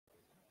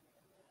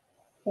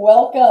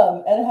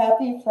Welcome and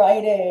happy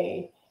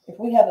Friday. If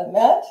we haven't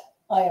met,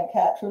 I am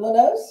Kat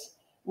Trulinos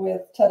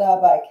with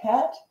Tada by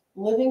Kat,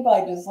 Living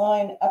by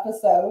Design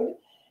episode.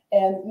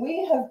 And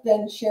we have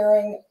been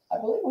sharing, I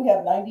believe we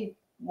have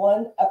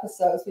 91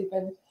 episodes. We've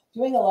been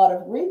doing a lot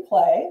of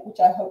replay,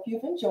 which I hope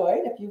you've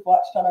enjoyed if you've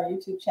watched on our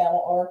YouTube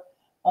channel or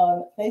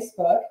on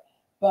Facebook.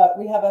 But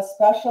we have a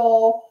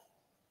special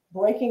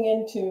breaking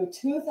into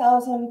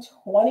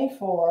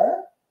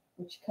 2024,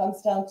 which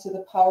comes down to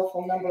the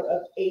powerful number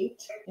of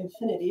 8.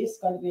 Infinity is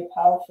going to be a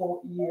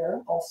powerful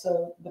year.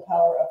 Also, the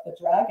power of the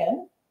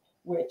dragon,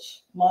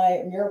 which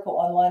my Miracle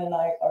Online and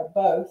I are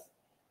both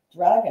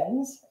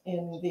dragons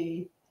in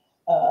the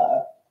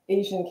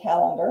Asian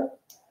calendar.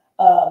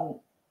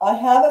 I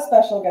have a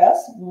special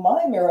guest,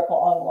 my Miracle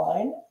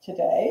Online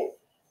today,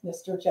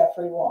 Mr.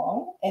 Jeffrey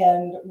Wong,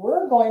 and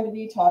we're going to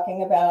be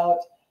talking about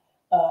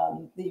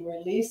the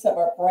release of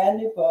our brand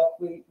new book.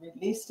 We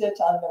released it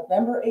on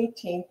November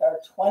 18th, our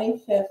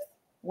 25th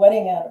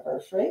wedding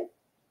anniversary.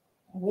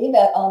 We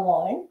met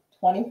online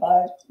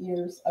 25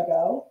 years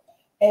ago,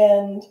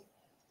 and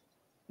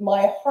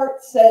my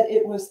heart said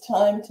it was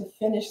time to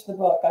finish the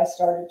book I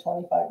started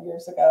 25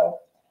 years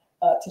ago,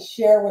 to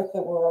share with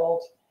the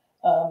world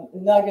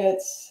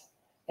nuggets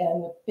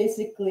and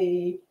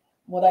basically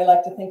what I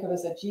like to think of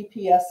as a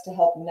GPS to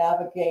help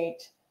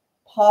navigate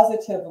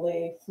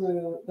positively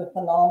through the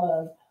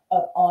phenomenon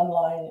of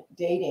online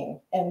dating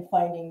and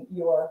finding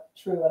your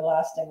true and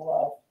lasting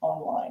love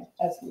online,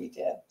 as we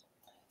did.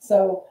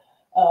 So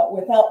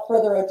without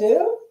further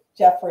ado,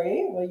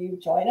 Jeffrey, will you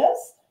join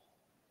us?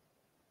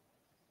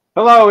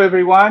 Hello,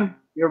 everyone.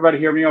 Everybody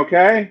hear me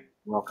okay?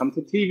 Welcome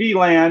to TV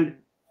Land.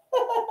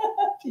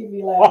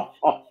 TV Land.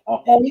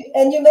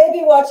 And you may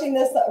be watching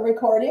this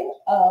recording.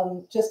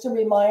 Just to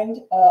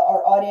remind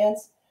our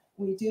audience,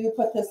 we do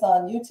put this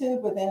on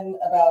YouTube within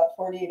about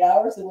 48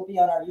 hours. It will be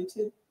on our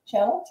YouTube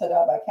channel,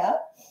 Tada by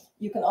Kat.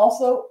 You can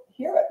also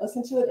hear it,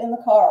 listen to it in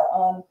the car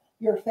on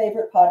your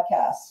favorite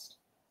podcast.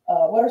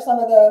 What are some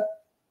of the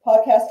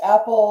podcasts?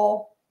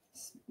 Apple?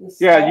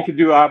 Yeah, you can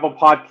do Apple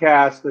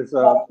Podcast. It's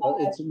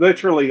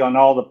literally on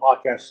all the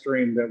podcast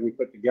stream that we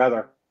put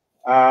together.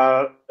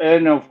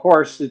 And of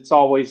course, it's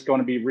always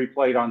going to be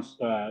replayed on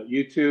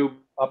YouTube,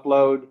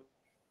 upload.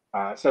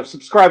 So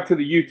subscribe to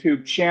the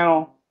YouTube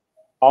channel.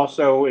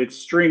 Also, it's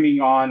streaming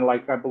on,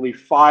 like, I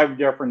believe 5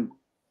 different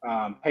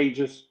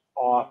pages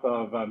off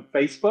of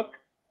Facebook.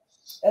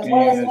 As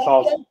well as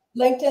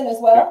LinkedIn as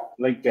well.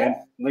 Yeah,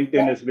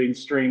 LinkedIn is being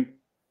streamed.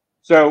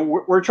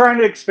 So we're trying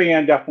to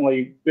expand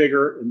definitely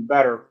bigger and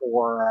better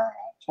for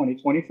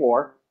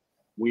 2024.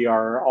 We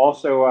are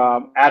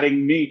also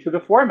adding me to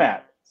the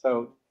format.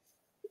 So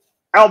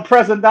El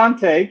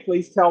Presidente,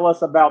 please tell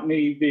us about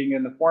me being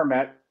in the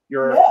format.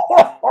 You're yes.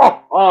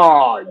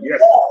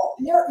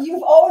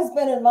 You've always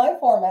been in my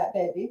format,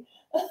 baby,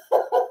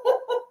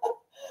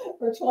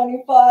 for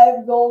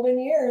 25 golden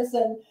years.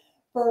 And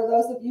for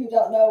those of you who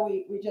don't know,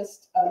 we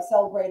just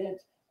celebrated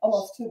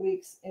almost 2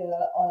 weeks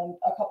on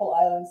a couple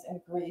islands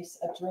in Greece,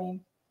 a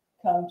dream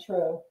come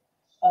true.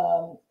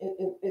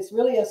 It's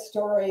really a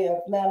story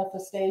of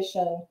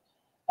manifestation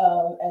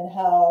and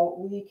how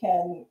we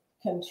can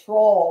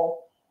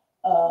control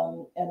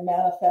and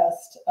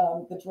manifest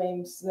the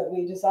dreams that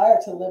we desire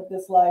to live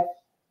this life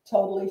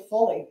totally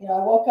fully. You know,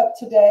 I woke up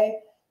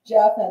today,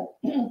 Jeff, and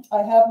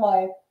I have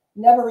my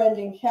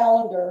never-ending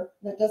calendar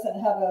that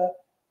doesn't have a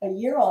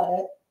year on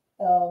it.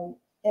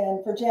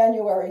 And for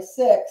January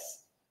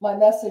 6th, my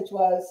message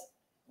was,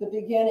 the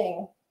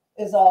beginning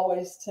is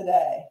always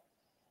today.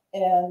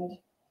 And,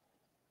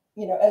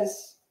 you know,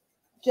 as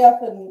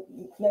Jeff and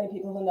many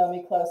people who know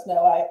me close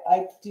know,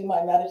 I do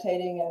my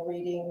meditating and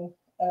reading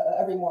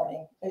every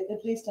morning,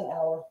 at least an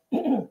hour.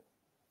 And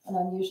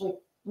I'm usually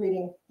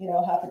reading,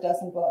 half a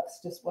dozen books,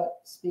 just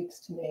what speaks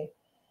to me.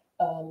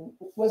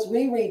 Was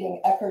rereading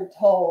Eckhart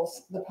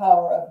Tolle's The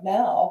Power of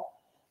Now,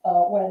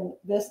 when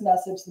this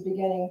message, the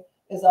beginning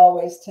is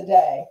always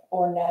today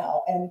or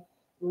now. And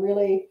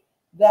really,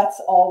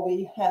 that's all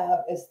we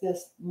have is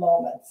this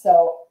moment.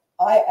 So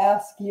I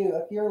ask you,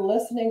 if you're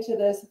listening to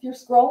this, if you're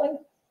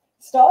scrolling,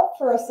 stop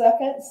for a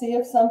second, see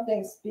if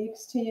something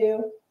speaks to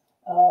you.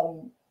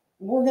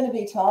 We're going to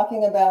be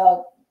talking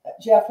about,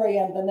 Jeffrey,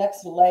 and the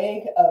next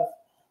leg of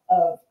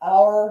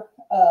our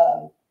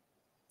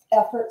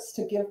efforts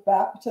to give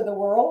back to the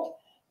world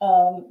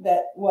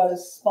that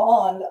was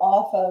spawned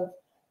off of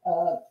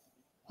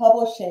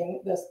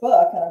publishing this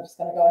book. And I'm just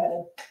going to go ahead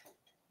and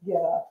give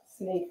a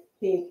sneak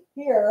peek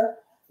here.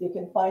 You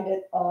can find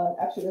it on,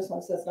 actually this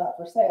one says not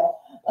for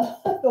sale.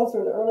 Those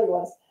are the early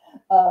ones.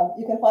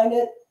 You can find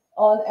it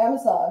on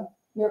Amazon.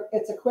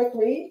 It's a quick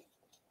read,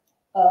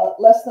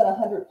 less than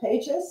 100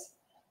 pages.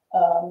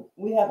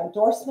 We have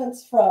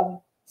endorsements from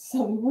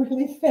some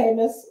really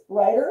famous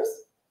writers.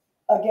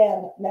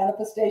 Again,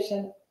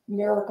 manifestation,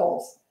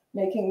 miracles,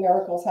 making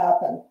miracles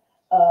happen.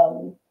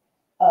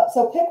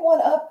 So pick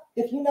one up.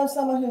 If you know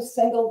someone who's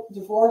single,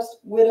 divorced,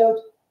 widowed,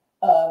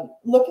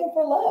 looking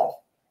for love,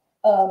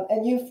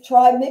 and you've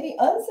tried maybe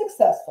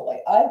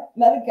unsuccessfully. I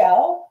met a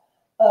gal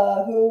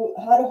who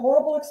had a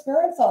horrible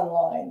experience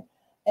online.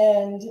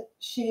 and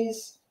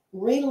she's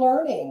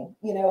relearning,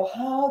 you know,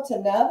 how to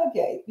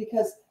navigate,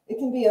 because it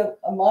can be a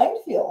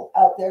minefield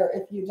out there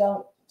if you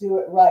don't do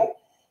it right.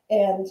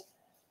 And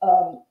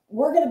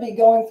we're going to be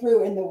going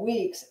through in the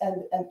weeks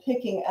and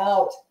picking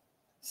out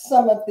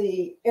some of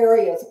the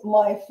areas.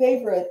 My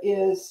favorite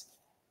is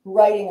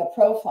writing a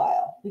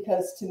profile,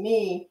 because to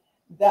me,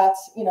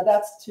 that's, you know,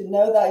 that's to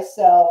know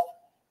thyself,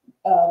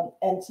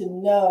 and to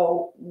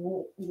know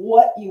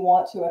what you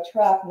want to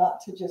attract, not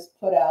to just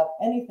put out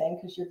anything,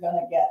 because you're going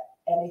to get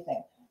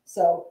anything.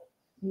 So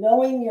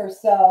knowing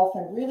yourself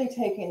and really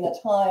taking the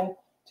time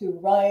to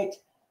write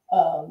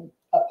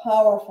a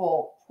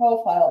powerful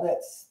profile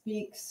that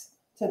speaks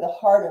to the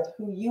heart of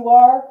who you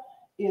are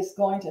is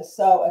going to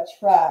so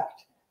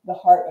attract the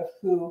heart of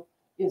who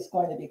is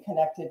going to be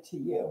connected to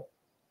you.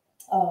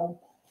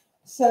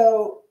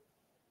 So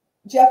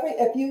Jeffrey,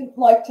 if you'd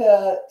like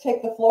to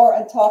take the floor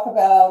and talk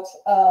about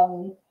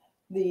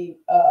the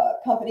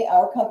company,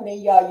 our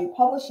company, Yayu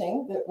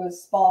Publishing, that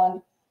was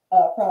spawned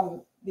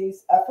from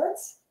these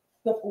efforts,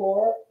 the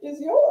floor is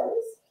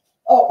yours.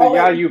 Oh,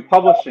 Yayu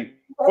Publishing.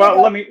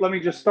 Well, let me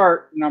just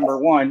start. Number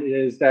one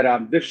is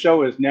that this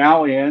show is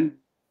now in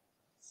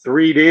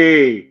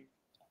 3D.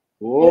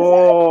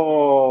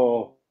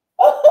 Whoa.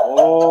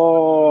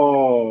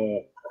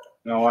 Oh.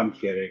 No, I'm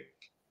kidding.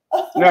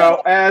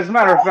 No, as a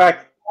matter of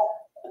fact,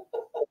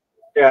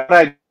 yeah,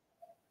 what I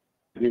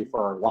do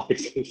for our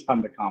lives is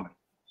on the comedy,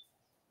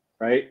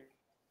 right?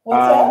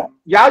 What's that?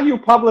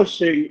 Yayu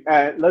Publishing.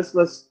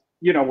 Let's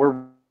you know,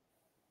 we're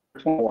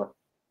 24.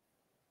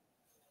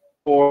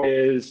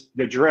 Is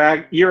the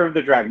Year of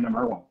the Dragon,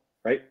 number one,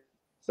 right?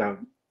 So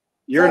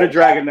Year of the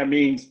Dragon, that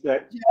means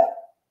that.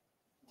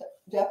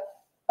 Jeff,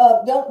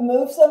 don't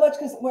move so much,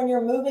 because when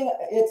you're moving,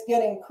 it's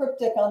getting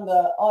cryptic on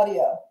the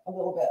audio a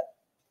little bit.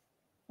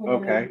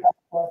 Okay.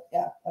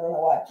 Yeah, I don't know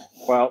why.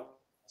 Well,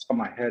 it's on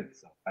my head,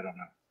 so I don't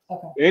know.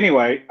 Okay.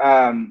 Anyway,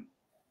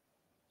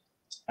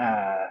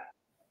 the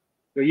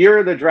Year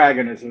of the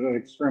Dragon is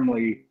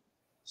extremely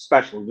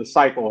special. The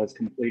cycle has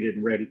completed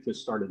and ready to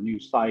start a new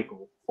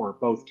cycle for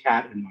both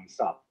Kat and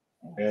myself.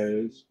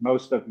 As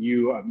most of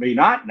you may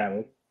not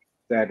know,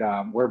 that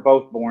we're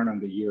both born on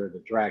the Year of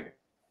the Dragon.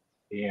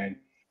 And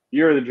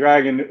Year of the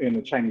Dragon in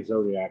the Chinese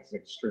zodiac is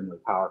extremely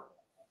powerful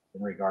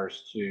in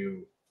regards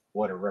to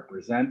what it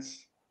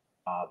represents,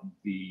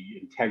 the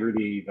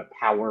integrity, the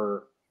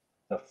power,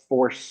 the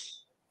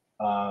force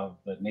of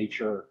the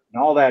nature,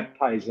 and all that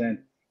ties in.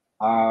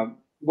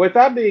 With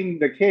that being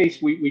the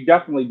case, we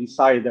definitely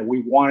decided that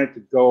we wanted to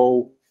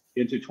go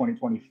into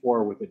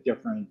 2024 with a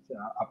different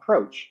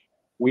approach.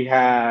 We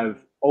have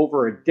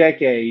over a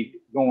decade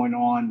going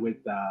on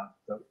with the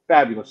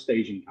fabulous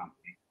staging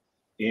company.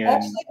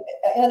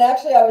 And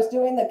actually, I was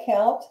doing the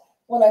count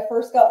when I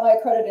first got my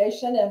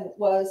accreditation and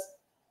was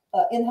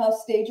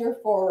in-house stager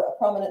for a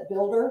prominent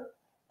builder.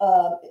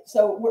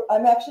 So I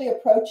am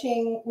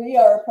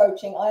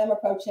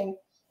approaching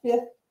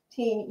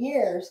 15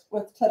 years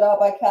with Tada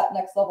by Kat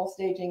Next Level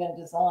Staging and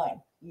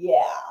Design.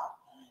 Yeah.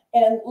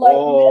 And like,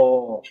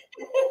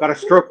 gotta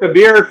stroke the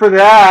beard for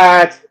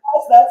that.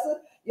 That's it.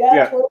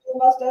 Yeah. Twirl your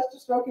mustache to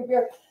stroke your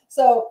beard.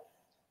 So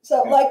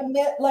like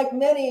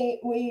many,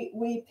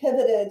 we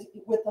pivoted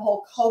with the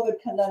whole COVID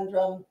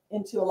conundrum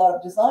into a lot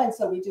of design.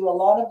 So we do a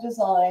lot of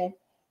design,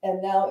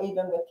 and now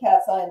even with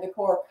Cat's Eye and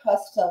Decor,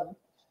 custom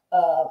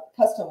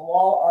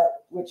wall art,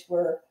 which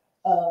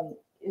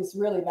is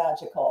really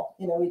magical.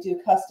 You know, we do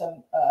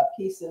custom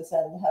pieces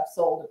and have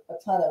sold a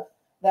ton of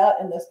that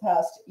in this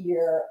past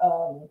year.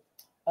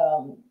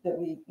 That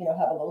we, you know,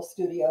 have a little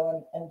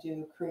studio and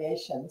do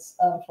creations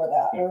for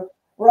that.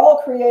 We're all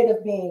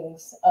creative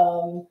beings.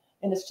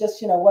 And it's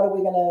just, you know, what are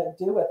we going to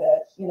do with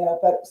it? You know,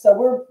 but so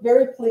we're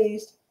very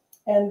pleased.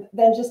 And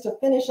then just to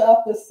finish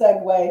off this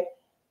segue,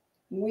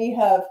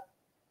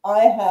 I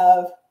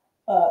have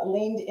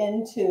leaned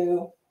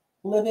into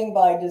living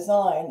by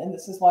design. And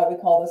this is why we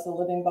call this a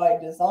living by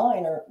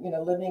design, or, you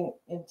know, living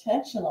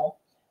intentional,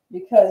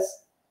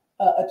 because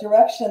a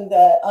direction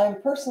that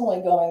I'm personally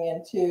going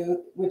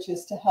into, which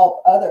is to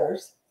help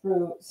others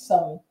through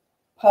some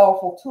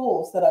powerful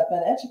tools that I've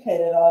been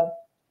educated on,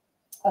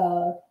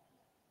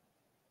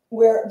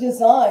 where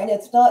design,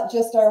 it's not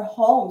just our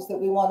homes that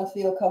we want to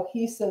feel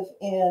cohesive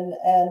in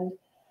and,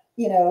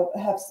 you know,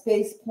 have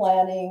space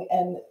planning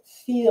and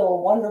feel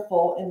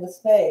wonderful in the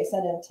space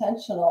and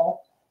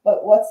intentional.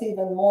 But what's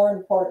even more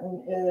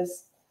important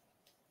is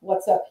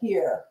what's up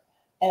here.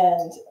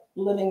 And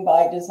living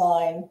by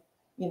design,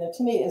 you know,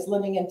 to me is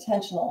living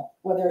intentional,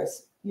 whether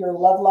it's your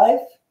love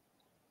life,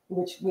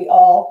 which we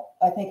all,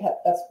 I think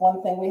that's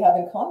one thing we have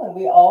in common.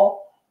 We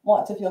all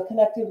want to feel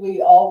connected.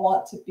 We all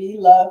want to be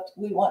loved.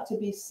 We want to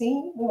be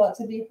seen. We want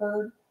to be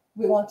heard.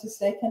 We want to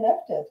stay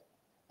connected.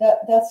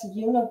 That's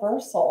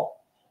universal.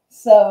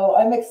 So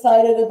I'm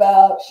excited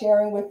about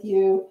sharing with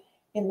you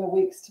in the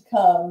weeks to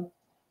come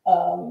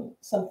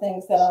some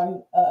things that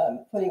I'm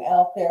putting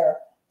out there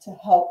to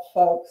help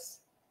folks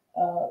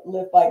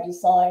live by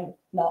design,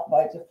 not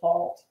by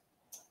default.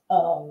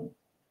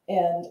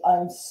 And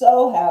I'm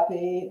so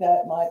happy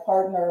that my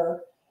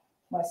partner,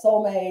 my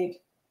soulmate,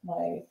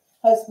 my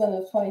husband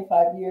of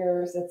 25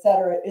 years,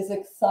 etc., is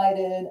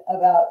excited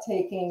about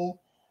taking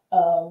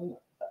and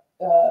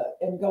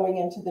going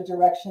into the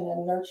direction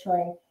and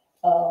nurturing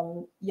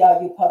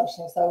Yayu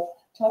Publishing. So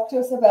talk to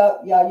us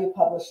about Yayu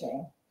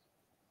Publishing.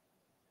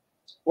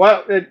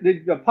 Well,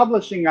 the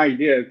publishing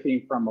idea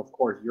came from, of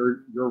course,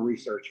 your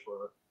research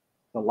for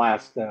the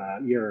last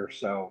year or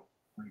so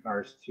in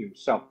regards to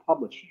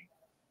self-publishing.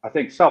 I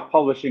think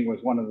self-publishing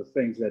was one of the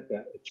things that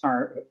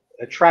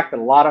attracted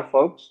a lot of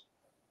folks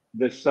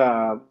this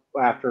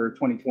after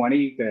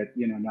 2020, that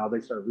now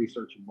they start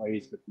researching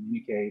ways to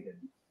communicate and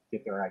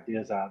get their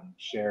ideas out and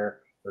share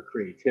their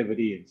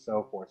creativity and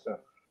so forth. So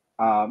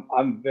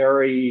I'm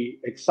very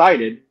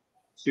excited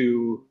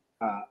to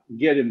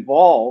get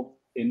involved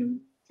in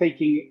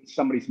taking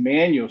somebody's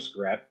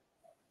manuscript,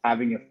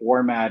 having it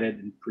formatted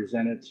and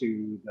presented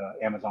to the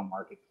Amazon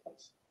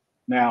Marketplace.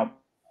 Now,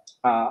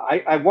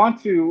 I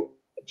want to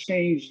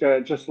change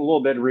just a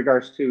little bit in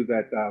regards to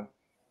that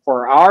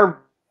for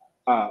our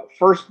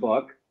first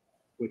book,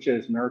 which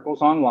is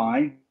Miracles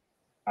Online,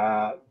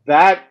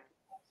 that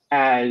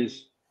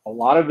has a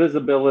lot of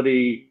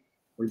visibility.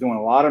 We're doing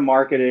a lot of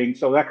marketing.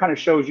 So that kind of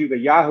shows you that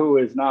Yahoo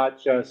is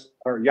not just,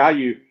 or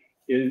Yayu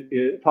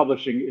is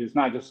publishing is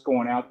not just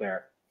going out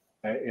there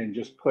and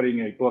just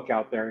putting a book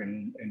out there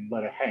and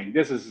let it hang.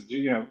 This is,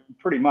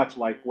 pretty much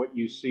like what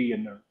you see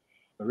in the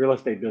real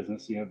estate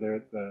business.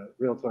 The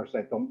realtors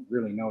that don't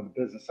really know the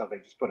business, so they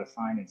just put a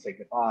sign and say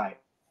goodbye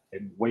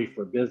and wait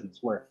for business,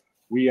 where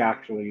we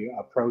actually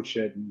approach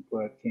it and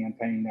put a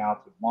campaign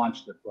out to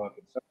launch the book.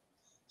 And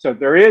so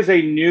there is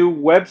a new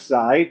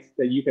website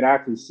that you can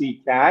actually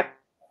see, Kat.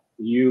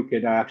 You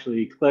could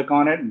actually click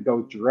on it and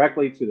go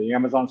directly to the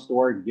Amazon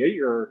store and get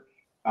your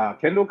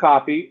Kindle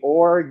copy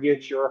or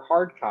get your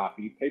hard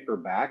copy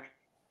paperback.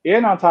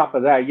 And on top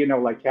of that,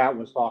 like Kat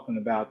was talking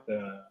about,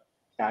 the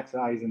Kat's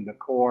Eyes and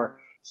Decor,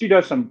 she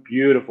does some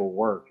beautiful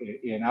work.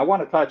 And I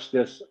want to touch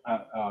this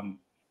on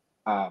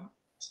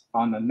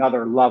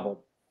another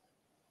level.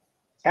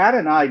 Kat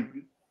and I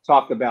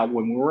talked about,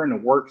 when we were in a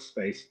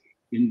workspace,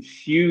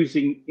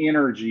 infusing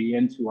energy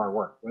into our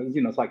work.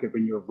 It's like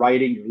when you're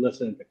writing, you're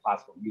listening to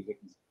classical music,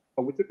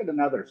 but we took it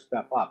another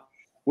step up.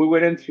 We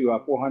went into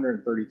a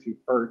 432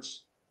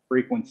 hertz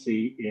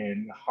frequency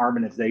in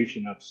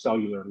harmonization of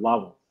cellular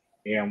level.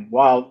 And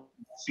while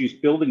she's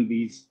building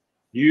these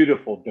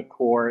beautiful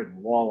decor and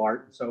wall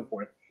art and so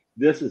forth,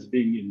 this is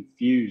being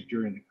infused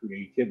during the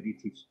creativity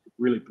to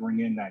really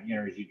bring in that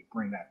energy, to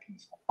bring that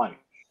piece to life.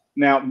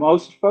 Now,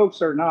 most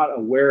folks are not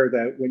aware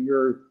that when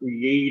you're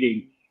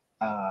creating,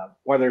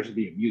 whether it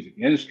be a music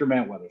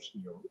instrument, whether it's a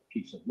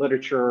piece of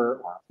literature or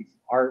a piece of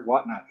art,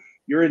 whatnot,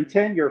 your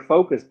intent, your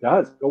focus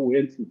does go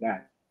into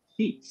that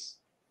piece.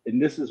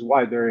 And this is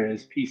why there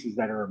is pieces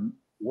that are,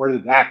 where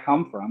did that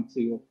come from?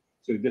 So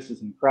this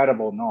is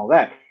incredible and all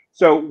that.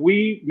 So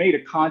we made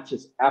a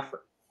conscious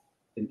effort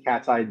in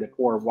Kat's Eye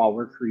Decor, while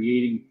we're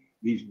creating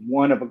these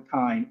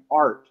one-of-a-kind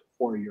art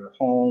for your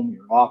home,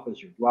 your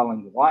office, your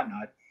dwelling, and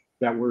whatnot,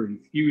 that we're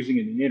infusing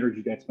in the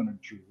energy that's going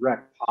to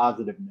direct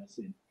positiveness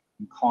and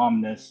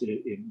calmness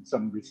in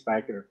some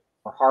respect, or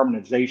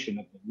harmonization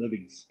of the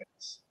living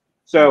space.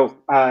 So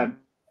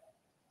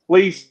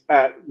please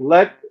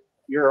let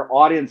your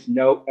audience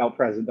know, El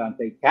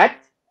Presidente. Kat,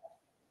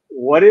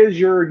 what is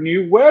your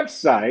new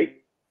website?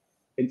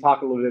 And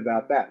talk a little bit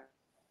about that.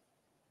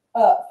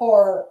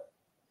 For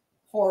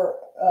author,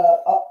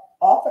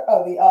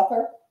 the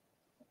author.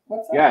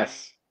 What's that?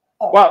 Yes.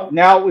 Oh, well,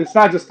 now it's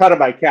not just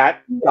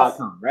taughtoutbykat.com, yes.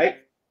 Right?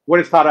 What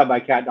is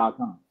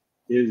taughtoutbykat.com?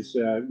 Is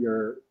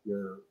your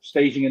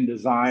staging and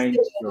design,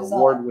 your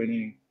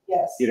award-winning,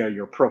 yes,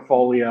 your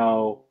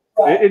portfolio,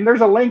 right. And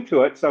there's a link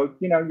to it, so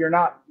you're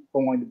not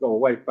going to go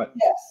away. But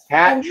yes,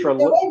 Kat, we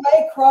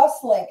may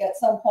cross-link at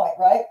some point,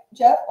 right,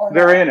 Jeff? Or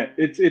they're in it.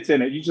 It's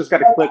in it. You just got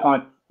to click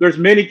on. There's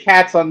many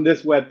Cats on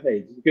this web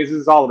page, because this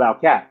is all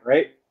about Kat,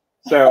 right?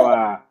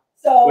 So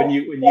so when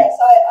you yes,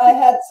 I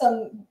had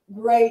some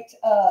great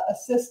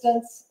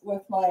assistance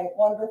with my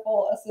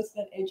wonderful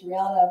assistant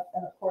Adriana,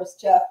 and of course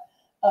Jeff.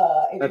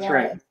 Adriana, that's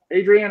right,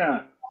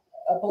 Adriana.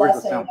 A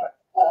blessing,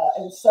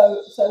 and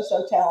so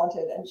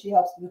talented, and she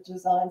helps with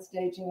design,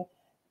 staging,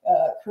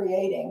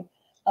 creating,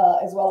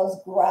 as well as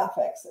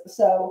graphics.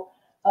 So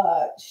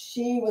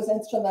she was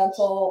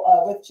instrumental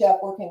with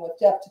Jeff, working with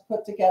Jeff, to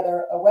put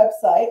together a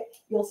website.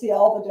 You'll see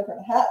all the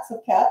different hats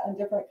of Kat in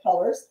different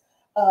colors,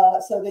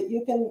 so that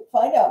you can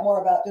find out more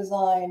about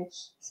design,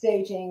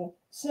 staging,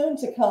 soon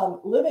to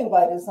come, living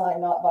by design,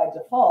 not by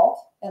default.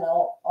 And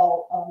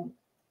I'll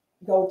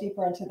go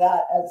deeper into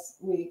that as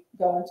we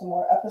go into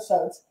more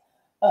episodes.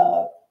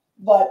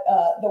 But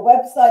the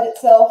website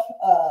itself,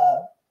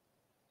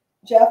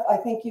 Jeff, I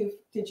think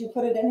did you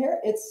put it in here?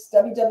 It's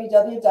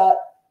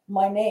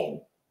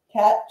www.myname,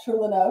 Kat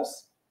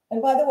Trulinos.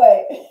 And by the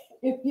way,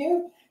 if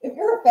you're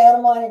a fan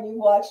of mine and you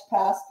watched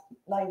past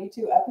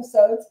 92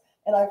 episodes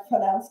and I've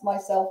pronounced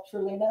myself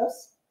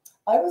Trulinos,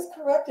 I was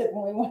corrected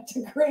when we went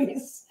to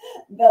Greece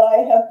that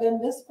I have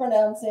been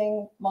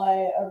mispronouncing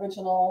my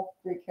original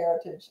Greek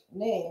heritage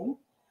name.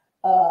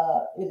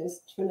 It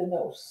is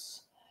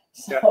Trulinos.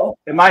 So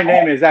and my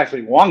name is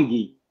actually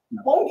Wangi.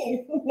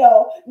 Wongi,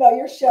 no,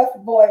 you're Chef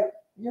Boy.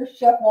 You're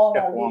Chef Wong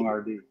Chef RD. Wong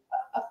RD.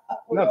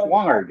 We're No, it's going-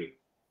 Wong RD.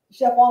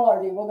 Chef Wong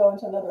RD. We'll go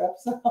into another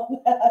episode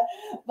on that.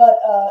 But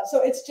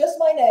so it's just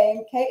my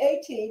name,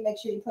 K-A-T. Make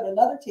sure you put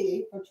another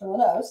T for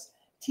Troulinos,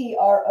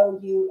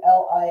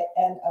 Troulinos,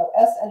 and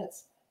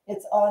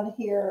it's on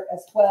here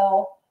as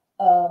well.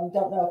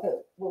 Don't know if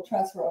it will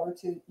transfer over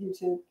to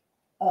YouTube.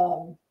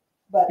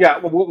 But Yeah,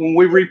 when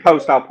we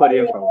repost, I'll put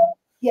info.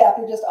 yeah, if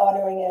you're just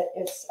audioing it,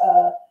 it's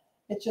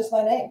just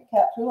my name,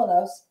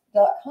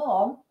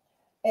 kattroulinos.com.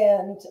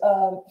 And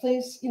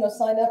please,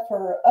 sign up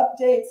for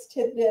updates,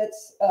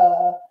 tidbits,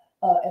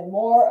 and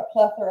more, a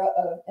plethora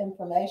of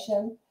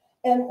information.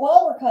 And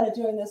while we're kind of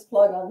doing this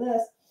plug on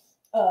this,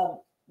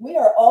 we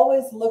are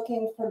always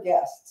looking for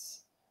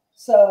guests.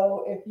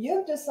 So if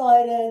you've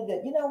decided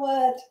that, you know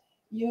what,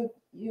 you've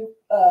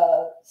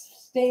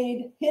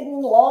stayed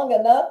hidden long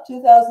enough,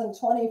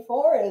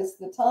 2024 is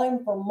the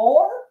time for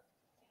more,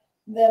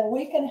 then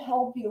we can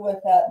help you with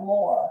that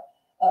more.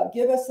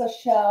 Give us a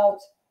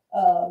shout,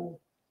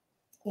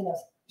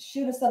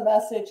 shoot us a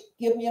message,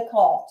 give me a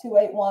call,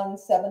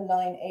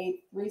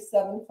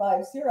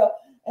 281-798-3750,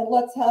 and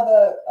let's have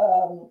a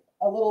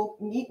little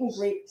meet and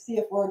greet, see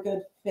if we're a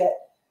good fit.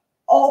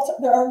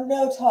 There are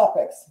no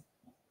topics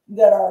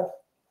that are,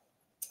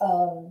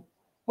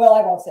 well,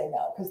 I won't say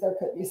no, because there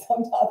could be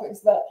some topics,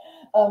 but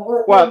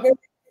we're very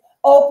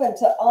open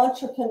to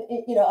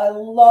entrepreneur. I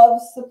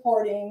love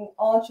supporting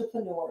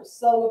entrepreneurs,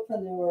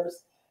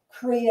 solopreneurs,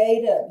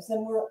 creatives,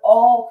 and we're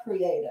all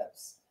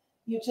creatives.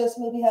 You just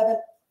maybe haven't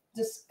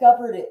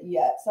discovered it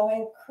yet. So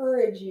I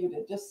encourage you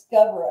to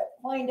discover it.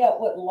 Find out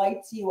what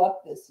lights you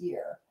up this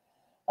year.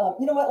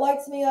 You know what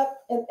lights me up?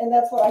 And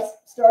that's what I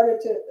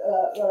started to,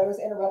 when I was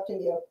interrupting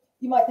you.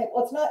 You might think,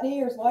 well, it's not New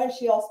Year's. Why is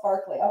she all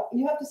sparkly?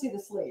 You have to see the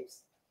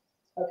sleeves.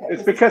 Okay.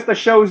 It's because the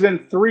show's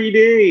in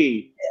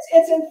 3D.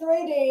 It's in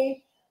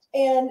 3D.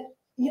 And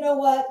you know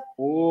what?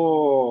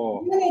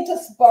 Oh. You need to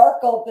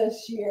sparkle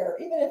this year,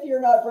 even if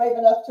you're not brave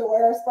enough to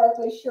wear a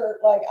sparkly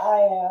shirt like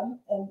I am.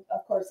 And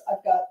of course,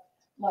 I've got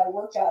my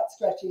workout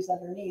stretchies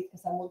underneath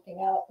because I'm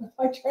working out with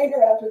my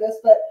trainer after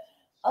this. But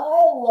I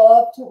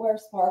love to wear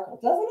sparkle.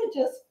 Doesn't it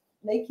just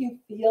make you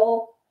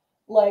feel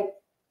like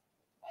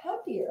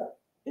happier?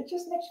 It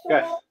just makes you feel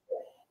happier.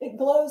 It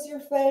glows your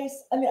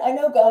face. I mean, I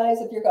know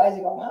guys, if you're guys,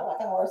 you go, I'm not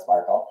going to wear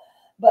sparkle.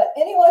 But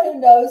anyone who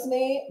knows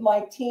me,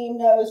 my team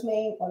knows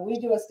me, when we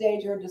do a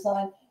stage or a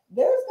design,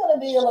 there's going to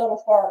be a little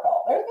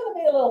sparkle. There's going to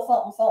be a little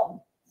something,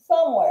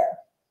 somewhere.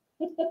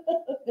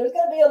 There's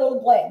going to be a little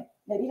bling.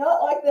 Maybe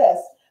not like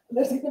this, but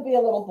there's going to be a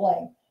little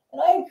bling.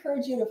 And I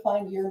encourage you to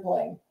find your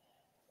bling.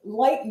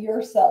 Light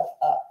yourself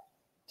up.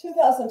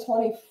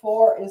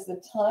 2024 is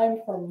the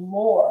time for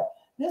more.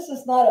 This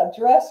is not a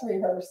dress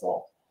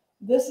rehearsal.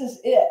 This is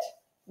it.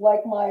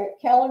 Like my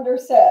calendar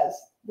says,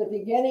 the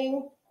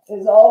beginning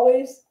is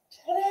always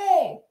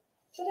today.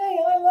 Today,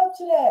 I love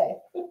today.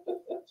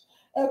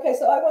 Okay,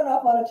 so I went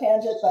off on a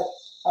tangent, but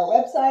our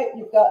website,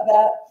 you've got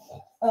that.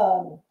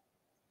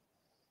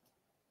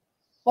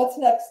 What's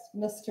next,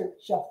 Mr.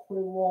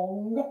 Jeffrey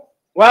Wong?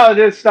 Well,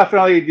 this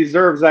definitely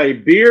deserves a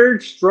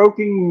beard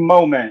stroking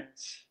moment.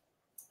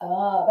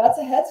 That's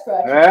a head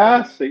scratcher.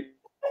 Yeah, see.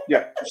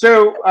 Yeah.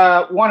 So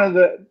one of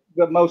the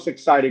most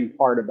exciting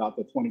part about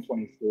the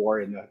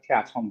 2024 in the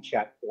Cats Home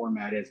Chat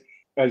format is,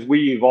 as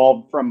we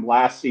evolved from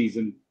last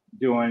season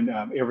doing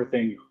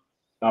everything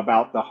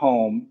about the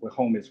home. The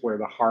home is where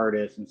the heart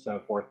is and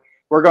so forth.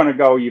 We're going to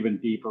go even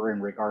deeper in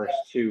regards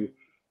to,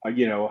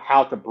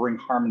 how to bring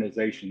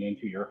harmonization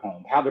into your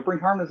home, how to bring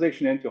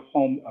harmonization into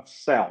home of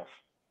self.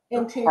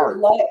 Into your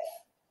life,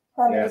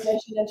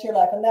 harmonization into your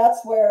life. And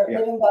that's where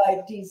living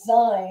by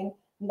design,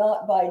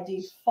 not by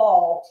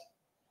default,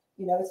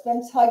 it's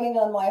been tugging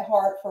on my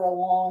heart for a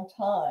long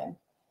time.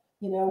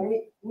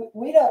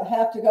 We don't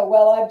have to go,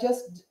 well, I've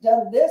just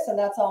done this and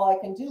that's all I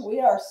can do. We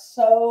are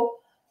so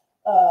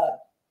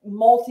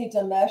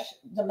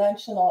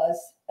multi-dimensional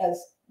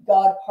as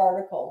God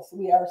particles.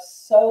 We are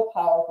so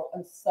powerful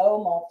and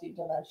so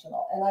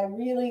multi-dimensional. And I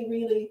really,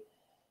 really,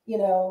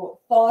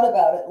 thought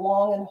about it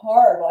long and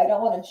hard. Well, I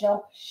don't want to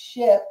jump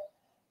ship,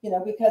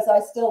 because I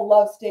still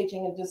love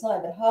staging and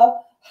design, but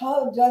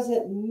how does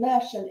it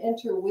mesh and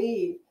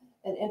interweave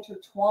and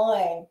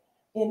intertwine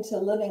into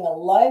living a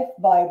life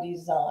by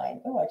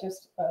design? Oh, I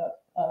just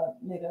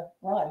made a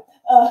rhyme.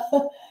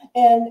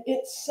 And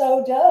it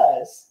so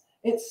does.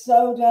 It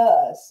so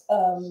does.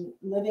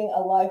 Living a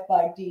life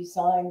by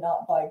design,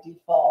 not by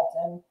default.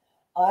 And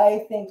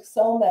I think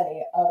so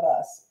many of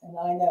us, and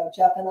I know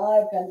Jeff and I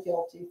have been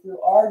guilty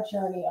through our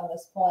journey on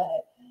this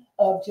planet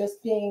of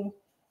just being,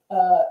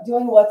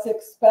 doing what's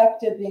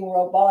expected, being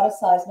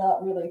roboticized,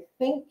 not really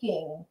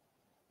thinking,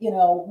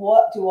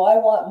 what do I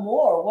want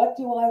more? What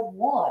do I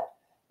want?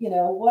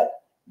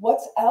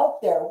 What's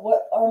out there?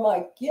 What are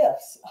my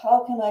gifts?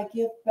 How can I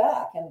give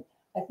back? And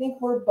I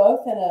think we're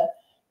both in a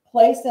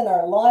place in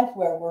our life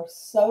where we're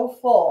so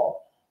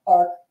full.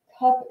 Our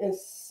cup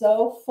is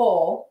so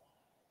full.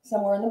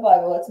 Somewhere in the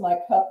Bible, it's my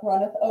cup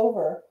runneth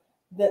over,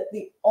 that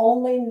the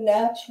only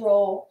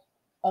natural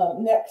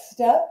next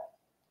step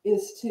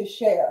is to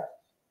share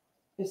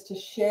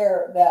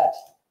that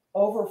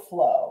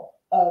overflow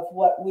of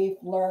what we've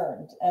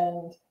learned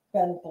and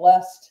been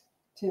blessed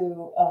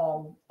to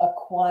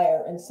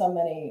acquire in so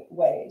many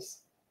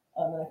ways.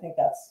 And I think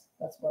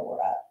that's where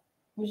we're at.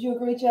 Would you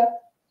agree, Jeff?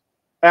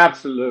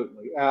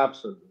 Absolutely,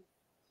 absolutely.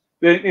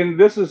 And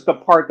this is the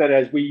part that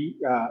as we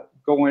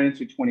go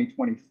into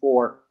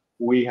 2024,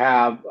 we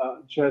have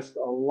just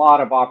a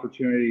lot of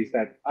opportunities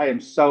that I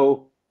am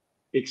so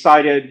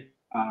excited,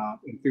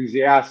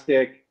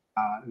 enthusiastic.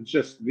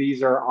 Just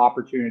these are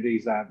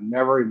opportunities that I've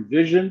never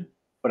envisioned,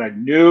 but I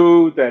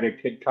knew that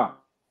it could come.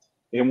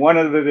 And one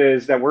of it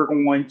is that we're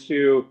going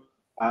to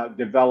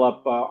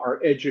develop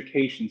our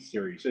education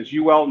series. As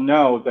you well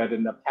know, that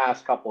in the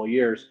past couple of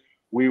years,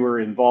 we were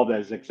involved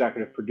as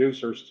executive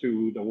producers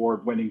to the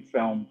award-winning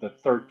film, The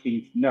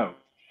 13th Note.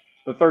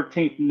 The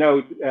 13th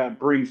Note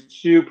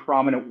brings two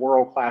prominent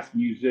world-class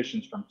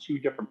musicians from two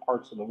different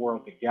parts of the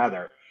world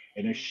together,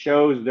 and it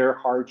shows their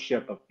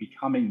hardship of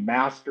becoming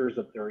masters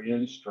of their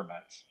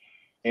instruments.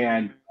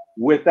 And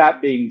with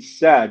that being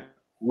said,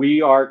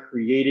 we are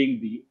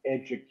creating the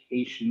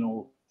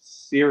educational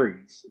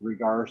series in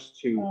regards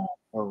to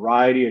a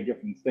variety of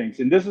different things.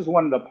 And this is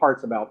one of the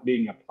parts about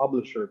being a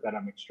publisher that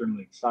I'm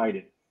extremely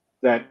excited,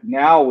 that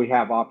now we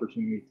have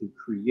opportunity to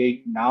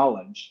create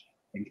knowledge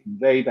and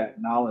convey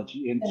that knowledge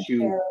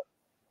into,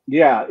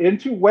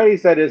 into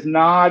ways that is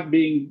not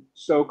being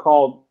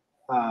so-called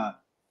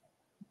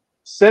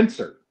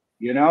censored,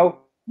 you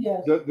know?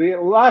 Yes.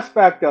 The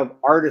aspect of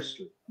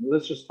artistry,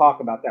 let's just talk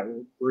about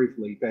that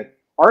briefly, that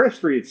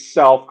artistry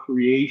itself,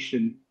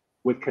 creation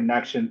with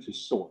connection to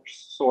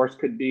source. Source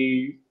could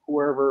be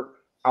whoever,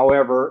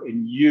 however,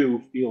 and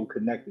you feel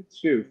connected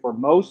to. For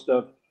most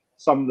of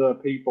some of the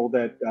people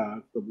that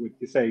would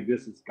say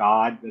this is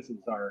God, this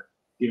is our,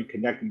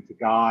 connecting to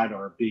God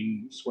or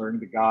swearing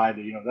to God,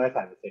 that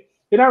type of thing.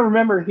 And I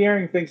remember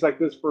hearing things like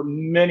this for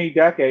many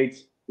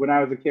decades when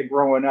I was a kid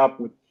growing up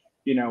with,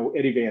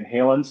 Eddie Van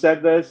Halen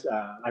said this.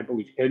 I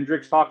believe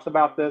Hendrix talks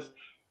about this.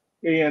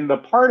 And the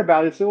part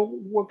about it is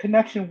what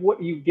connection,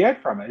 what you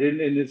get from it.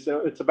 And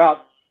it's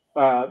about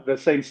the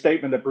same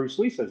statement that Bruce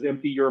Lee says,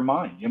 empty your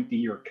mind, empty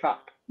your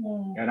cup,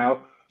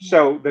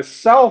 So the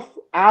self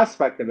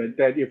aspect of it,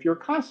 that if you're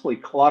constantly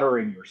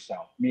cluttering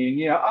yourself,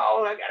 meaning,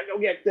 oh, I got to go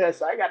get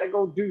this, I got to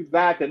go do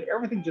that, then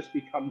everything just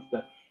becomes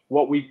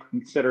what we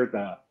consider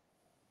the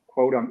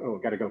quote, I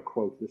got to go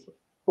quote this one,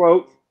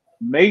 quote,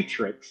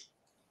 matrix.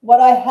 What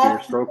I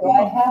have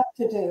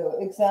to do,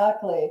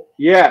 exactly.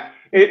 Yeah,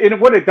 and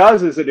what it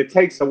does is that it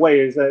takes away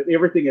is that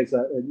everything is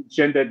an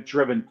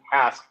agenda-driven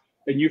task,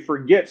 and you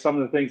forget some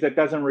of the things that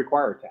doesn't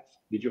require a task.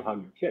 Did you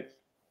hug your kids?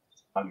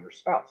 Hug your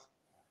spouse?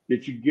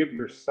 Did you give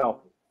yourself?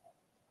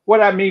 What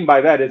I mean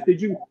by that is,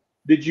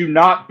 did you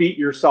not beat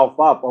yourself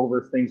up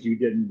over things you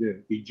didn't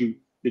do?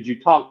 Did you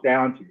talk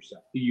down to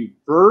yourself? Do you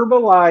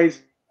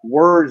verbalize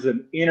words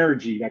and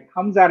energy that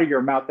comes out of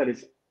your mouth that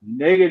is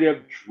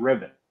negative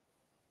driven?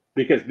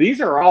 Because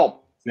these are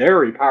all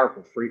very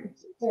powerful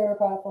frequencies. Very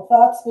powerful.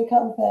 Thoughts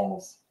become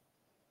things.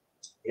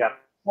 Yeah.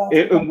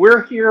 And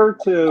we're here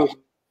to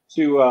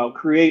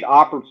create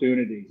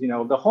opportunities.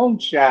 The home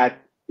chat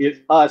is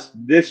us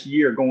this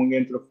year going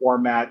into the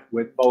format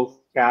with both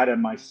Kat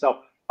and myself.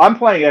 I'm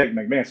playing Eddie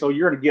McMahon, so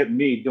you're going to get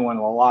me doing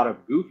a lot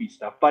of goofy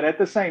stuff. But at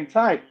the same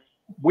time,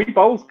 we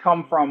both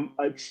come from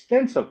an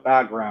extensive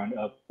background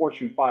of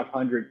Fortune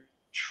 500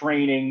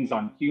 trainings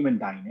on human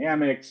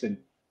dynamics and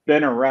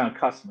been around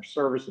customer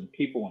service and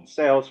people in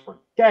sales for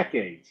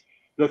decades.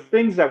 The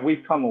things that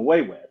we've come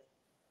away with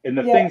and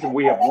the things that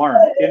we have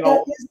learned.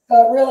 That is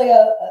really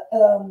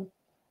a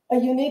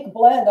unique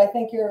blend. I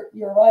think you're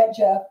right,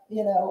 Jeff.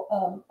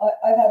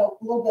 I've had a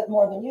little bit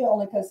more than you,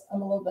 only because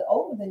I'm a little bit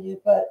older than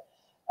you, but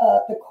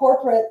the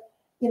corporate,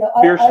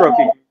 beer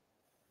stroking.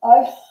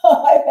 I've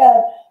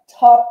had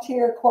top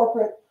tier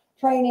corporate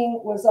training,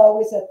 was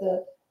always at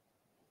the,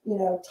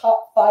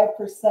 top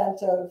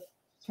 5% of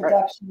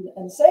production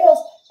and sales,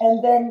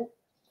 and then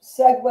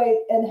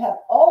segue and have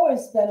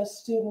always been a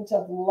student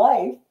of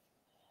life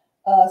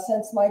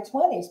since my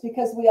 20s,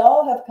 because we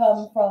all have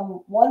come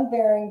from one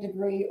varying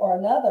degree or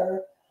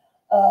another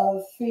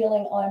of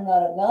feeling I'm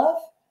not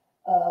enough,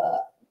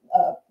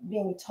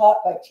 being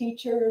taught by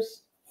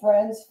teachers,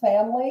 friends,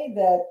 family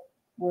that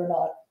we're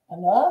not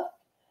enough,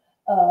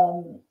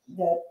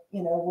 that,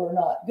 we're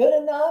not good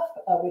enough,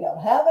 we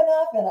don't have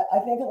enough. And I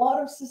think a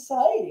lot of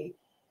society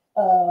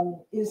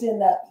is in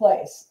that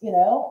place,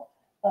 and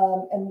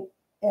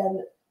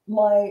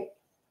my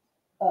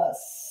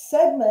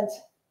segment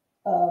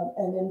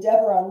and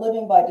endeavor on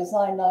living by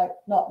design,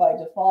 not by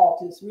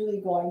default, is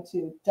really going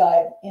to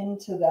dive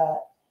into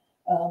that,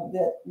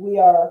 that we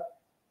are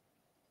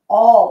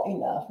all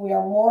enough. We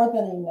are more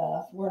than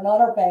enough. We're not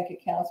our bank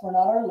accounts. We're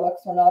not our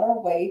looks. We're not our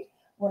weight.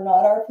 We're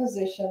not our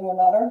position. We're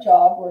not our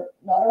job. We're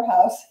not our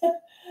house.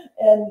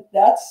 And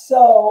that's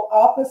so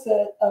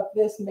opposite of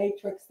this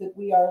matrix that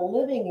we are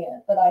living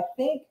in. But I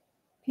think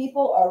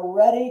people are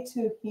ready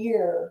to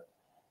hear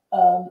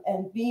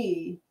and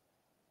be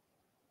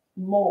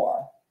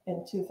more.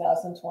 in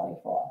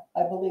 2024.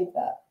 I believe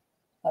that.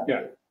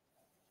 Yeah.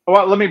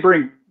 Well, let me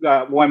bring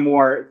one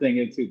more thing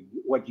into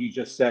what you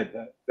just said.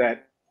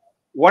 That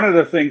one of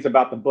the things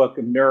about the book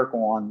A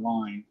Miracle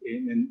Online,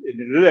 and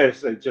it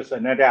is just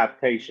an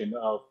adaptation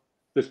of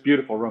this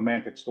beautiful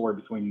romantic story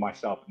between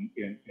myself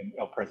and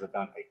El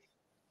Presidente.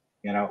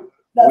 You know,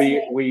 That's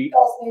we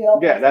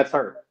yeah, that's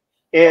her.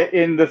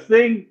 And the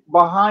thing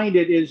behind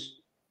it is,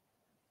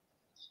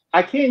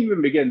 I can't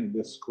even begin to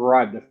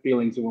describe the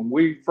feelings when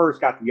we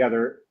first got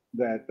together.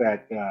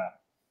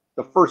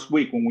 The first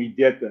week when we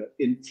did the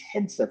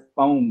intensive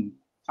phone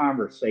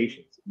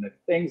conversations and the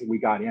things we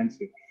got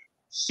into,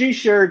 she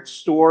shared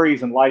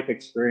stories and life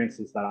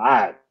experiences that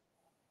I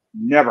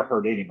never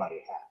heard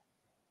anybody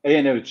have,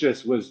 and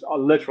it was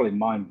literally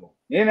mind blowing.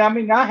 And I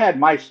mean, I had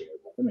my share.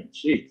 I mean,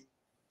 geez.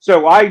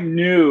 So I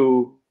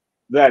knew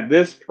that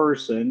this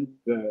person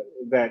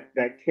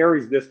that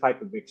carries this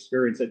type of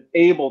experience and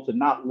able to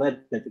not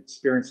let that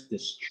experience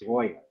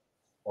destroy her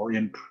or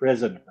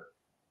imprison her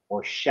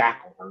or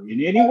shackle her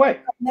in any way.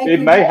 It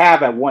may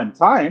have at one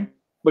time,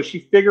 but she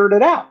figured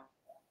it out.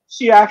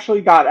 She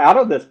actually got out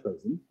of this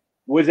prison,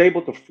 was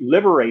able to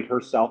liberate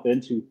herself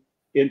into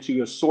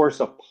a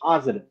source of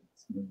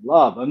positiveness and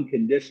love,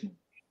 unconditional.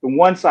 And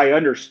once I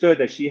understood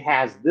that she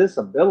has this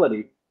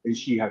ability and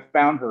she has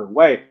found her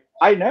way,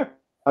 I know.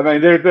 I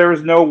mean, there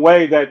is no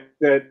way that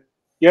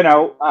you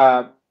know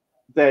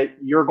that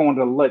you're going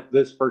to let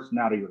this person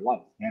out of your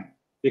life now,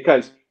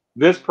 because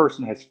this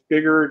person has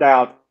figured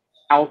out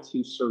how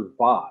to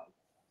survive,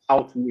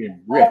 how to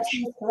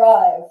enrich,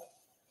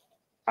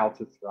 how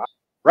to thrive.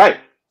 Right.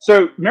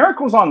 So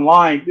Miracles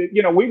Online,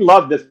 you know, we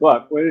love this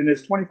book, and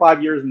it's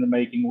 25 years in the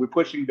making. We're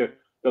pushing the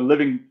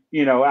living,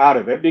 you know, out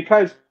of it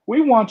because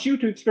we want you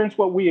to experience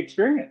what we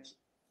experience.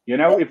 You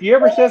know, if you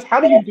ever says, how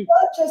do you do?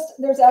 Not just,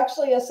 there's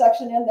actually a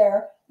section in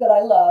there that I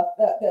love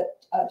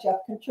that Jeff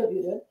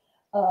contributed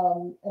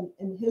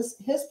in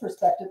his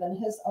perspective and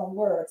his own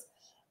words.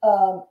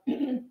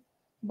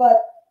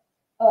 But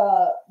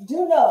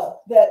do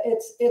know that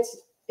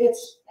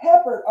it's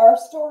peppered. Our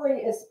story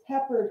is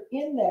peppered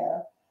in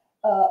there,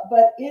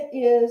 but it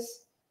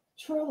is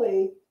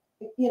truly,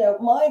 you know,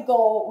 my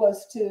goal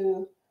was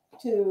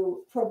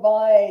to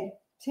provide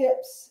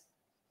tips,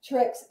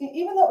 tricks.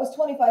 Even though it was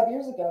 25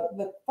 years ago,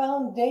 the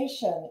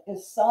foundation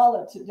is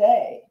solid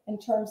today in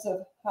terms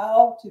of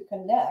how to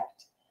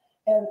connect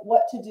and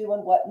what to do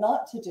and what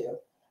not to do.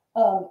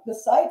 The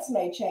sites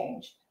may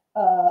change.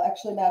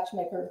 Actually,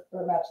 Matchmaker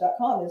or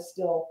Match.com is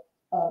still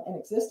in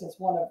existence,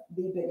 one of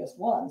the biggest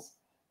ones.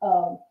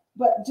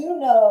 But do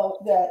know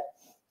that,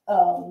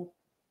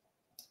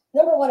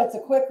 number one, it's a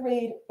quick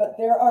read, but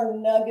there are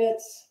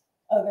nuggets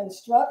of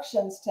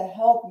instructions to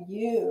help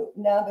you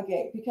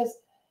navigate. Because,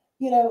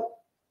 you know,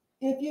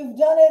 if you've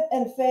done it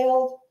and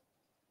failed,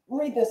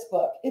 read this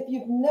book. If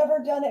you've never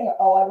done it,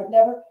 oh, I would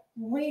never,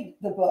 read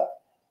the book.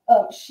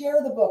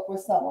 Share the book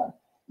with someone,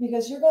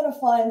 because you're going to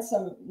find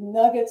some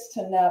nuggets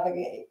to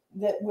navigate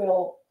that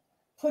will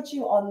put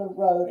you on the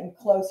road and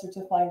closer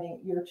to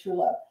finding your true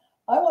love.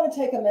 I want to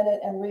take a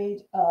minute and read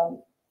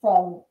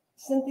from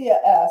Cynthia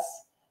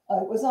S.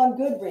 It was on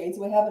Goodreads.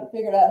 We haven't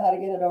figured out how to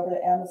get it over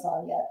to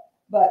Amazon yet,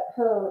 but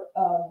her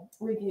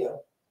review,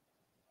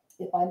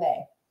 if I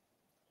may.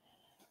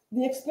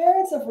 The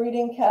experience of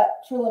reading Kat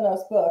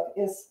Trulano's book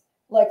is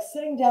like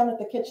sitting down at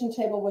the kitchen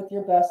table with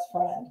your best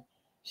friend.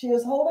 She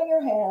is holding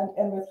your hand,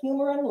 and with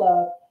humor and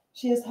love,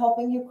 she is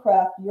helping you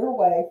craft your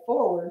way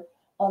forward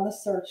on the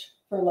search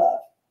for love.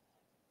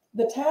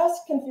 The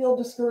task can feel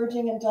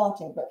discouraging and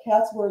daunting, but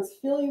Kat's words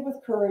fill you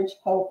with courage,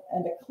 hope,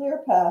 and a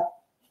clear path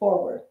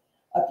forward.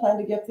 I plan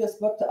to give this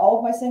book to all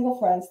of my single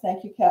friends.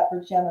 Thank you, Kat,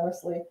 for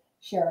generously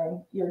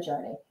sharing your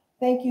journey.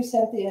 Thank you,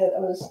 Cynthia.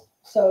 It was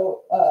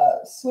so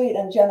sweet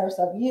and generous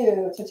of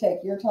you to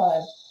take your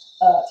time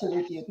to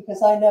review,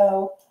 because I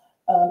know,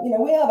 you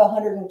know, we have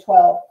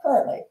 112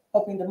 currently,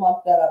 hoping to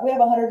bump that up. We have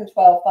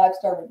 112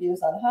 5-star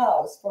reviews on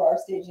Houzz for our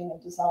staging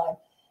and design.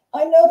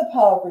 I know the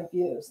power of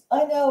reviews.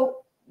 I know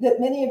that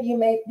many of you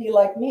may be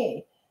like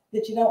me,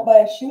 that you don't buy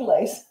a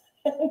shoelace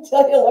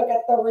until you look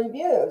at the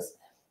reviews,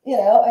 you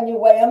know, and you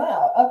weigh them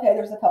out. Okay,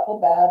 there's a couple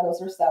bad.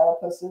 Those are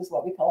sourpusses,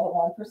 what we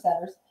call the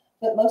 1%ers,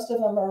 but most of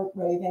them are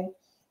raving.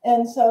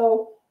 And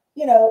so,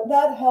 you know,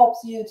 that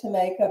helps you to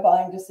make a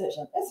buying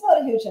decision. It's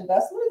not a huge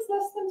investment. It's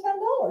less than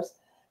 $10.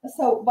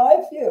 So buy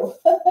a few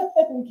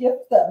and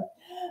gift them.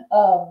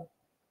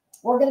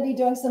 We're going to be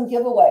doing some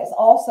giveaways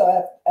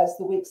also as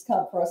the weeks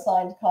come for a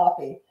signed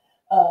copy.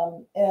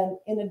 And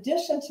in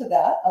addition to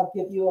that, I'll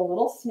give you a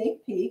little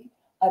sneak peek.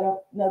 I don't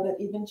know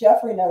that even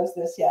Jeffrey knows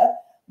this yet,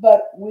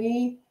 but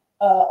we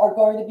are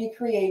going to be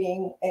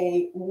creating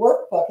a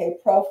workbook, a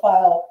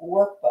profile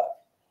workbook.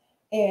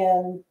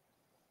 And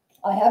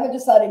I haven't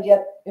decided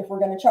yet if we're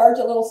going to charge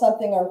a little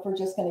something or if we're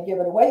just going to give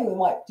it away. We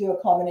might do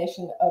a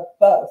combination of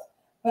both.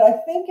 But I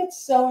think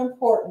it's so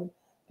important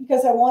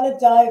because I want to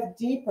dive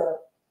deeper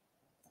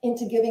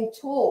into giving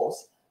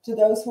tools to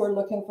those who are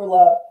looking for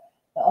love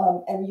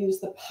and use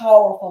the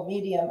powerful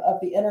medium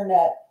of the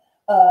internet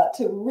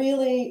to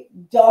really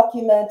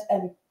document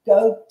and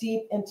go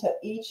deep into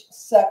each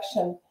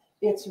section.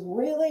 It's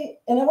really,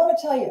 and I want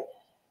to tell you,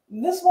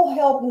 this will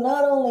help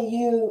not only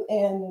you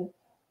in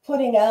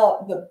putting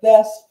out the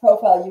best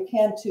profile you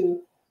can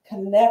to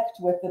connect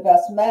with the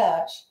best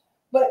match,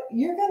 but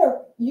you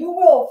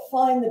will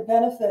find the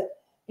benefit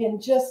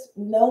in just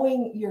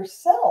knowing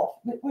yourself,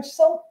 which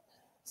so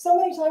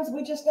many times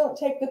we just don't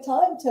take the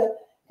time to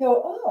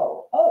go,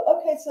 oh,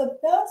 okay, so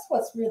that's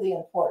what's really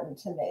important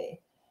to me.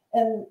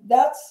 And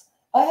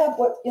I have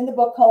what in the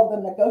book called the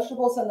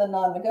negotiables and the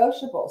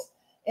non-negotiables.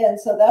 And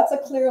so that's a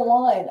clear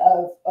line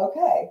of,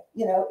 okay,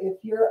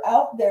 if you're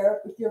out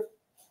there with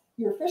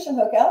your fishing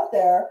hook out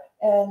there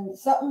and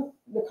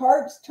the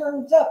card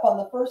turns up on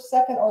the first,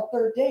 second, or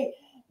third date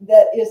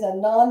that is a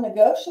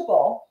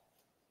non-negotiable,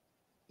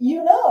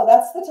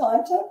 that's the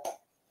time to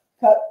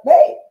cut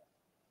bait,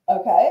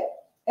 okay?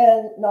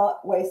 And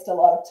not waste a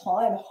lot of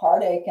time,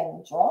 heartache,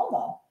 and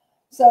drama.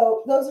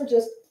 So those are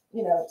just,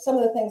 some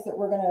of the things that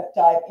we're going to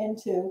dive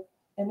into.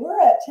 And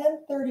we're at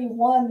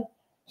 10:31.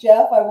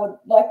 Jeff,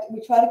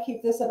 we try to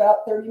keep this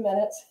about 30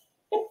 minutes.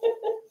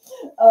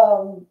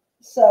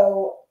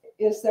 So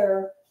is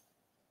there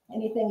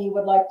anything you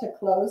would like to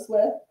close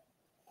with?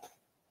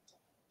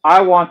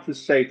 I want to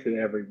say to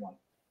everyone,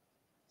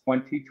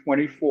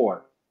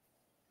 2024,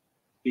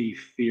 be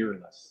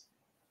fearless.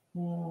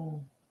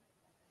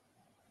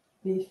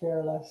 Be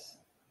fearless.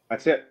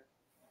 That's it.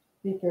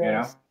 Be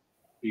fearless.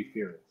 Be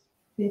fearless.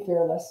 Be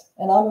fearless.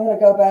 And I'm going to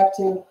go back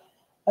to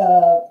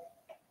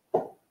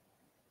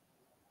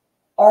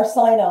our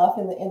sign off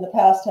in the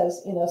past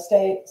has,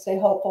 stay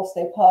hopeful,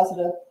 stay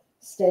positive,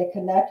 stay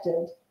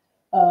connected.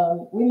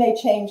 We may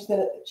change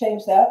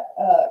that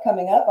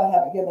coming up. I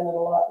haven't given it a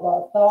lot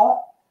of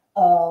thought.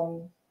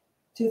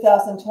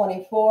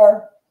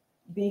 2024,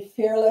 be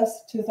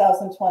fearless.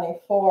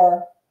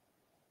 2024,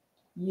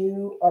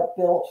 you are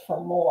built for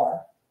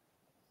more.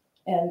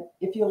 And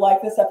if you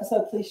like this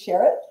episode, please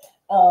share it.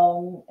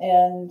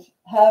 And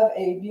have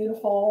a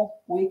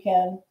beautiful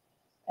weekend.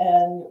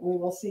 And we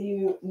will see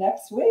you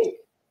next week.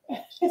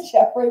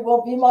 Jeffrey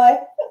will be my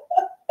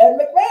Ed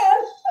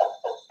McMahon,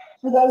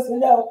 for those who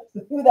know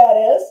who that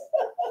is.